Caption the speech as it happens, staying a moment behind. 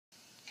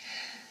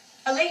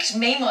A leaked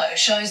memo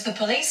shows the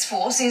police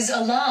force is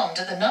alarmed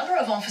at the number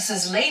of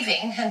officers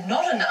leaving and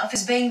not enough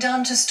is being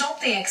done to stop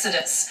the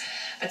exodus.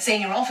 But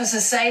senior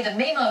officers say the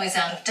memo is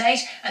out of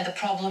date and the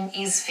problem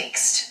is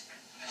fixed.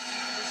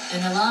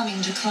 An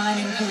alarming decline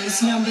in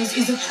police numbers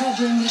is a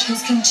problem that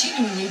has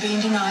continually been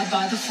denied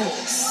by the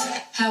force.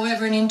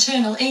 However, an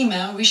internal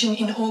email written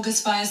in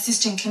August by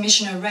Assistant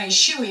Commissioner Ray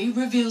Shuey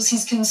reveals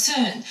his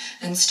concern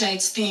and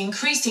states the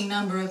increasing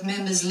number of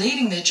members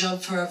leaving their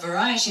job for a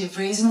variety of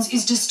reasons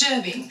is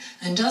disturbing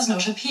and does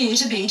not appear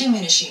to be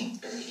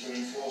diminishing.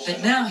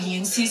 But now he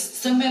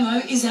insists the memo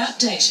is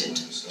outdated.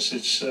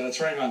 It's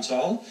 3 months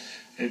old.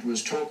 It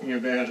was talking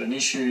about an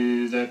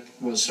issue that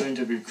was seen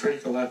to be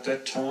critical at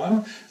that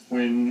time,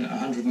 when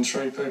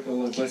 103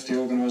 people had left the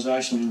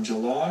organisation in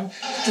July.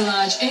 The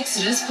large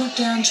exodus put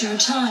down to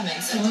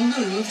retirements and the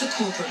lure of the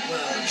corporate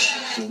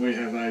world. We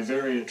have a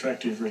very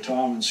attractive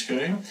retirement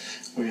scheme.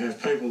 We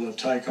have people that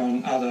take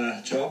on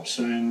other jobs,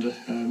 and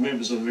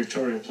members of the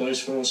Victoria Police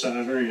Force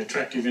are very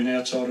attractive in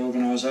outside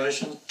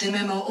organisations. The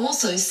memo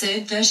also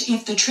said that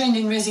if the trend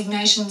in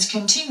resignations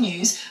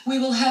continues, we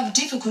will have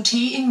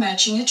difficulty in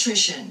matching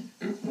attrition.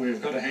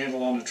 We've got a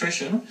handle on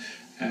attrition,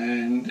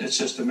 and it's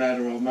just a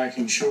matter of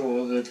making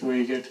sure that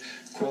we get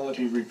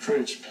quality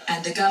recruits.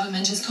 And the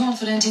government is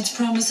confident its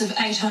promise of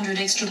 800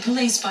 extra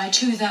police by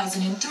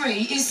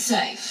 2003 is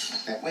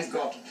safe. We've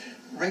got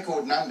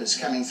record numbers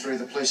coming through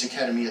the police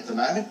academy at the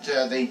moment.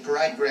 The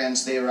parade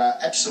grounds there are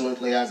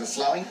absolutely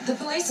overflowing. The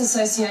Police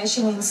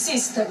Association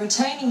insists that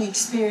retaining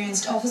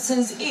experienced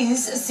officers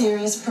is a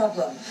serious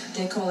problem.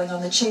 They're calling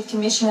on the Chief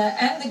Commissioner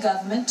and the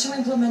government to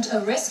implement a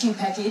rescue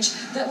package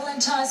that will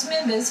entice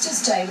members to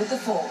stay with the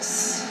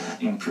force.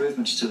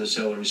 Improvements to the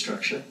salary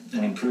structure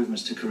and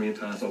improvements to career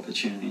path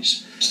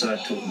opportunities. Start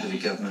talking to the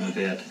government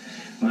about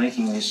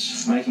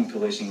making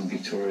policing in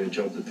Victoria a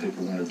job that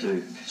people want to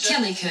do.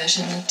 Kelly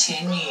Curtin,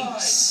 10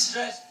 News.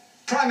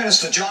 Prime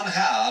Minister John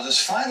Howard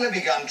has finally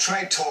begun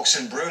trade talks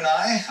in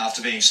Brunei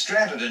after being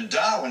stranded in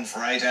Darwin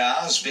for 8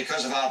 hours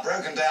because of our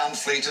broken-down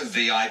fleet of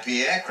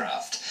VIP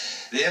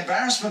aircraft. The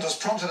embarrassment has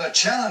prompted a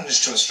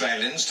challenge to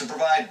Australians to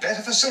provide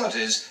better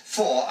facilities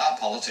for our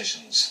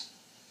politicians.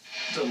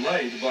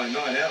 Delayed by 9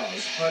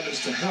 hours, Prime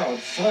Minister Howard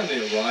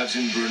finally arrives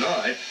in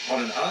Brunei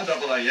on an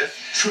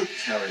RAAF troop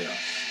carrier.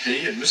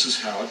 He and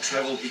Mrs Howard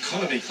travelled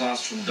economy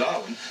class from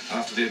Darwin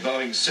after their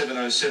Boeing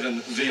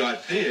 707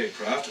 VIP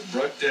aircraft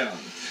broke down.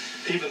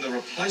 Even the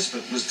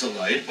replacement was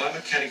delayed by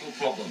mechanical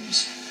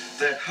problems.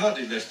 That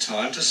hardly left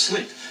time to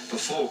sleep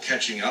before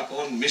catching up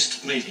on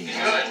missed meetings.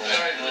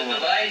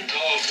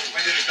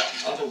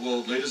 Other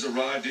world leaders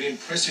arrived in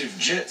impressive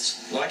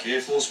jets like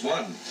Air Force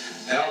One.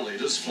 Our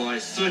leaders fly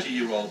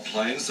 30-year-old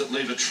planes that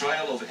leave a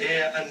trail of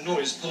air and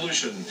noise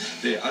pollution.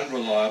 They're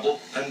unreliable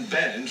and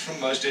banned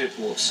from most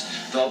airports.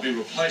 They'll be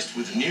replaced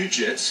with new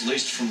jets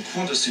leased from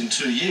Qantas in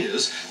 2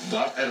 years,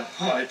 but at a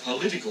high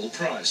political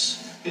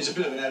price. There's a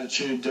bit of an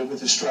attitude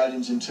with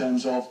Australians in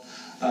terms of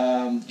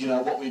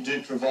what we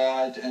do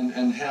provide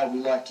and how we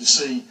like to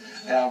see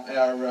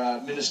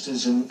our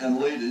ministers and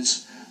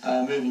leaders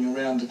moving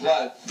around the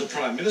globe. The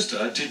Prime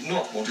Minister did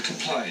not want to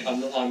complain.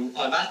 I'm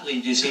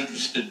utterly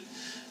disinterested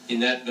in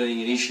that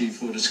being an issue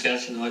for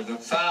discussion. I've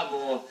got far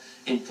more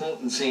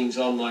important things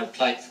on my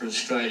plate for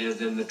Australia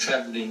than the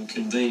travelling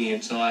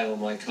convenience I or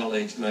my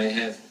colleagues may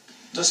have.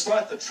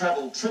 Despite the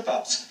travel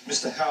trip-ups,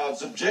 Mr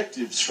Howard's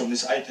objectives from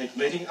this APEC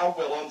meeting are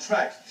well on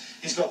track.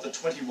 He's got the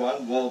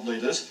 21 world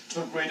leaders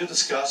to agree to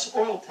discuss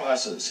oil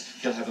prices.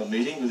 He'll have a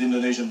meeting with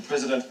Indonesian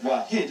President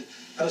Wahid,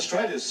 and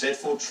Australia's set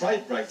for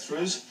trade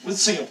breakthroughs with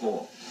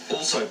Singapore.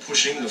 Also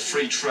pushing the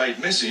free trade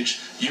message,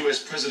 US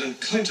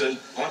President Clinton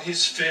on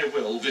his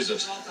farewell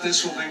visit.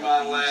 This will be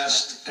my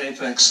last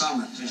APEC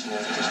summit.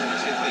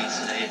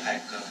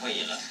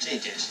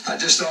 I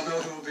just don't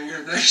know who will be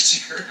here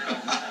next year.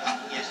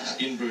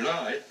 In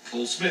Brunei,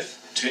 Paul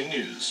Smith, 10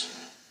 News.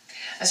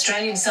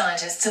 Australian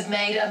scientists have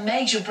made a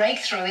major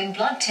breakthrough in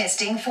blood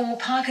testing for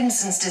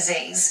Parkinson's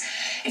disease.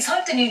 It's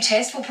hoped the new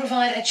test will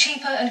provide a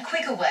cheaper and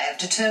quicker way of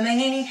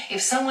determining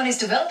if someone is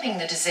developing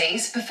the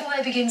disease before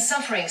they begin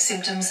suffering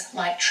symptoms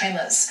like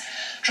tremors.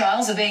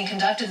 Trials are being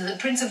conducted at the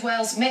Prince of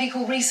Wales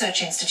Medical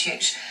Research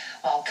Institute.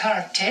 While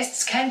current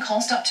tests can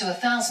cost up to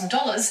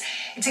 $1,000,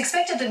 it's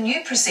expected the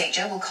new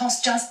procedure will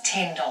cost just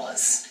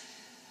 $10.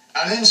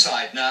 An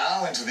insight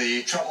now into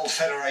the troubled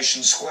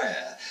Federation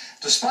Square.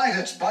 Despite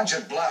its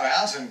budget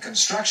blowout and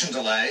construction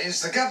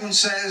delays, the government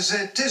says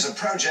it is a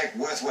project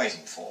worth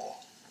waiting for.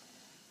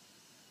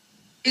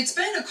 It's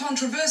been a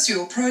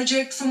controversial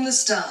project from the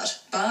start,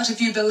 but if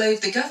you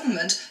believe the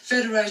government,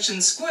 Federation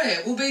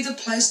Square will be the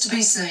place to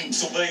be seen.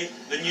 This will be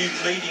the new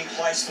meeting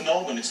place for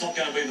Melbourne. It's not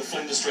going to be the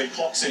Flinders Street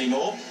clocks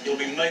anymore. It'll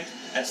be meet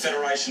at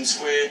Federation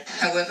Square.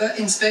 However,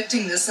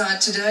 inspecting the site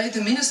today,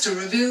 the Minister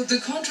revealed the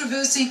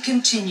controversy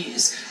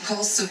continues.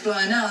 Costs have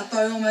blown out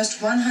by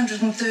almost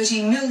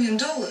 $130 million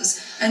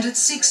and it's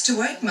 6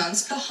 to 8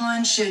 months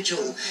behind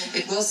schedule.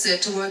 It was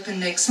set to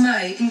open next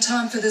May in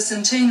time for the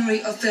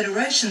centenary of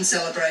Federation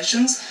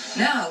celebrations.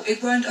 Now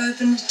it won't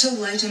open till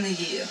late in the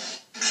year.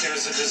 There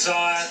is a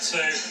desire to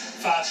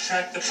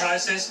fast-track the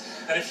process,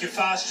 and if you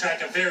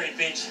fast-track a very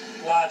big,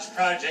 large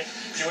project,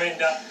 you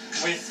end up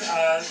with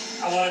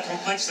a lot of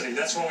complexity.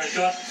 That's what we've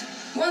got.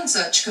 One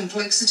such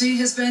complexity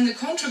has been the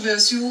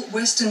controversial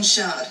Western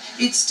Shard.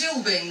 It's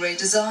still being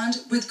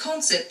redesigned, with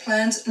concept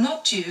plans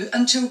not due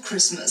until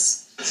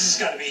Christmas. This is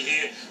going to be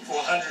here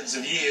for hundreds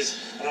of years,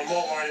 and I'm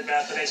more worried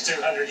about the next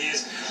 200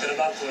 years than a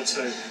month or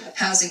two.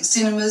 Housing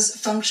cinemas,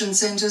 function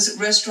centres,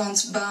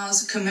 restaurants,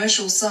 bars,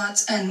 commercial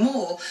sites and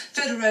more,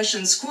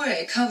 Federation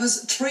Square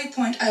covers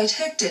 3.8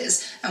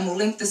 hectares and will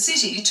link the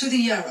city to the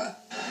Yarra.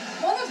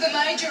 One of the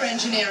major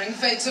engineering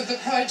feats of the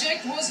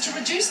project was to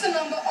reduce the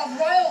number of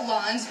rail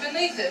lines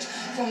beneath it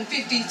from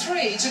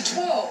 53 to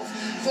 12.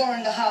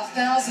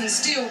 4,500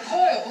 steel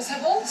coils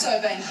have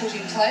also been put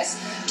in place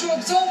to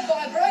absorb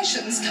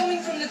vibrations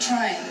coming from the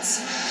trains.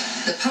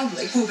 The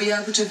public will be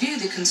able to view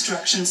the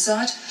construction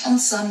site on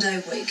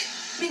Sunday week.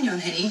 Mignon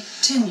Henny,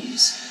 10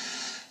 News.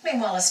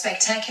 Meanwhile, a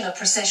spectacular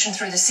procession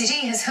through the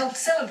city has helped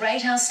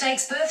celebrate our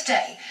state's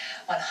birthday.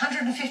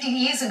 150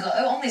 years ago,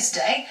 on this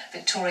day,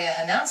 Victoria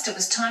announced it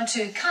was time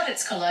to cut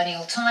its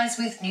colonial ties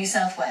with New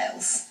South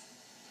Wales.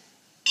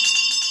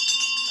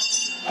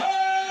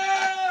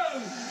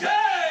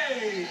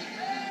 Okay!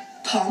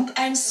 Pomp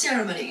and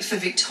ceremony for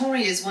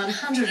Victoria's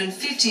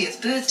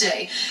 150th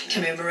birthday,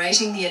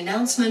 commemorating the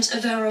announcement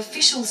of our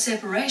official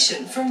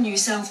separation from New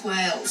South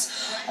Wales.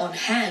 On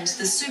hand,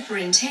 the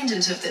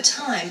superintendent of the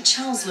time,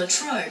 Charles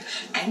Latrobe,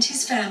 and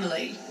his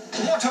family.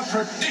 What a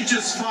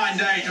prodigious fine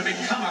day to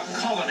become a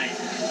colony.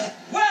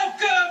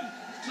 Welcome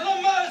to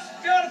the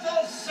most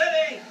beautiful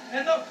city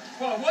in the...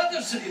 Well, it was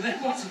the city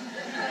then, wasn't it?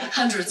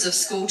 Hundreds of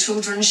school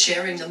children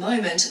sharing the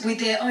moment with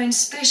their own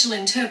special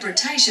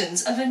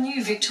interpretations of a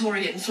new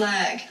Victorian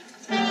flag.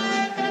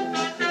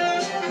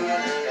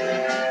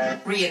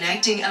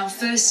 Reenacting our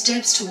first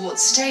steps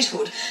towards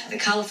statehood, the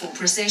colourful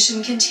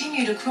procession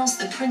continued across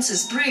the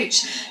Prince's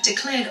Bridge,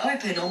 declared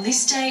open on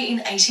this day in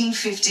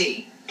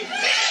 1850.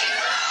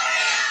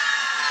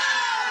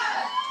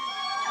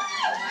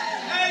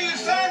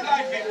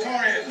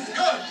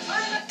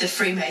 The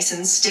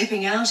Freemasons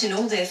stepping out in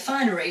all their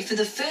finery for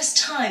the first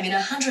time in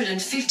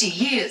 150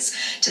 years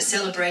to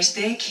celebrate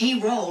their key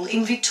role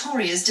in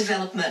Victoria's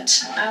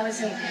development. I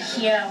wasn't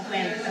here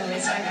when it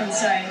was open,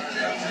 so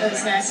it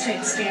was nice to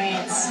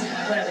experience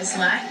what it was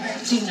like.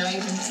 Didn't know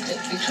even that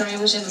Victoria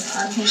was ever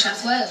part of New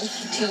South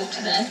Wales until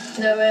today.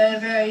 They were a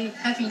very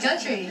happy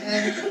country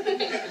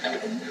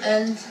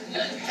and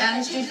our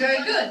history is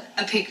very good.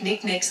 A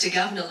picnic next to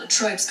Governor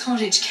Latrobe's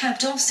cottage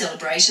capped off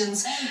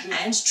celebrations,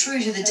 and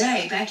true to the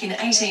day back in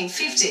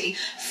 1850,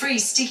 free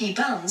sticky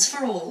buns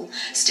for all.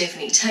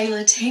 Stephanie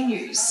Taylor, 10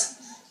 News.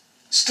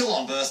 Still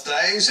on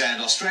birthdays,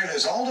 and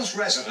Australia's oldest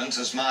resident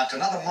has marked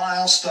another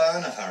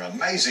milestone of her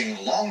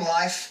amazing long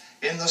life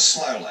in the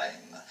slow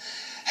lane.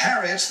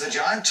 Harriet, the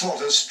giant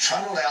tortoise,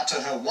 trundled out to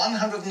her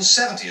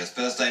 170th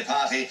birthday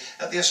party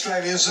at the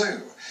Australia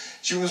Zoo.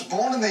 She was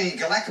born in the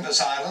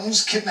Galapagos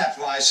Islands, kidnapped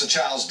by Sir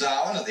Charles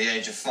Darwin at the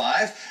age of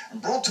 5, and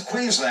brought to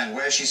Queensland,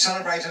 where she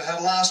celebrated her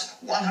last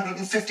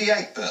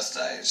 158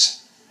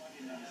 birthdays.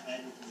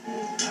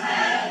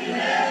 Happy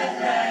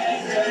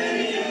birthday to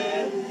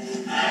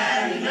you.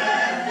 Happy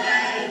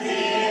birthday,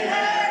 dear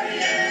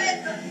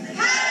Harriet.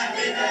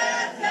 Happy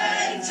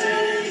birthday to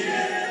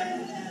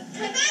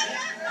you.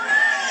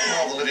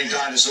 Well, the living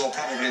dinosaur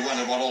probably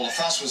wondered what all the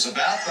fuss was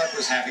about, but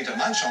was happy to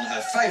munch on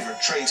her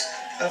favourite treat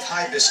of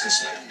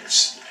hibiscus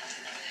leaves.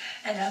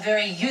 And our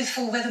very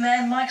youthful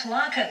weatherman Mike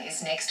Larkin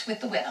is next with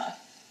the weather.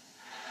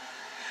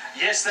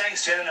 Yes,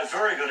 thanks, Jen, and a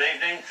very good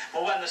evening.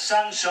 Well, when the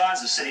sun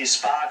shines, the city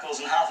sparkles,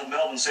 and half of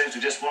Melbourne seems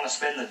to just want to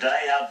spend the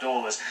day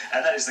outdoors.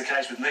 And that is the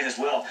case with me as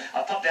well.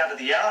 I popped down to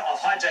the Yarra. I've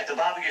hijacked the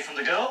barbecue from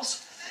the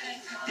girls.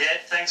 Yeah,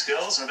 thanks,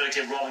 girls. I better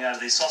keep rolling over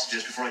these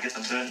sausages before I get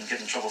them burnt and get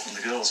in trouble from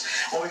the girls.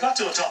 Well, we got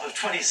to a top of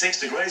 26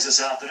 degrees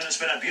this afternoon. It's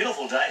been a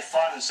beautiful day,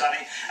 fine and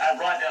sunny, and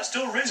right now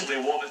still reasonably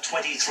warm at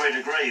 23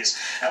 degrees.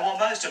 And while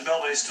most of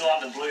Melbourne is still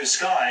under blue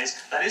skies,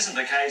 that isn't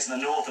the case in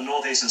the north and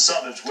northeastern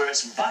suburbs, where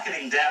it's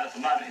bucketing down at the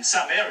moment in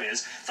some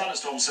areas.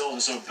 Thunderstorm cells are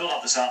sort of built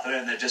up this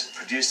afternoon. They've just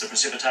produced the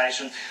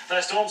precipitation.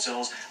 Those storm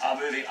cells are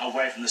moving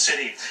away from the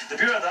city. The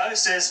Bureau, though,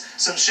 says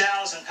some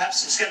showers and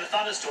perhaps some scattered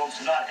thunderstorms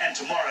tonight and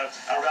tomorrow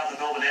around the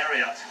Melbourne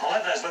area. I'll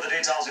have those weather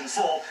details in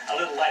full a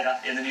little later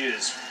in the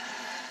news.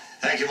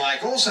 Thank you,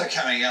 Mike. Also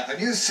coming up, a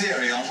new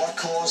theory on what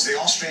caused the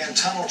Austrian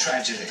tunnel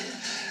tragedy.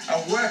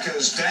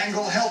 Workers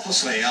dangle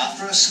helplessly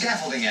after a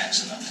scaffolding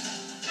accident.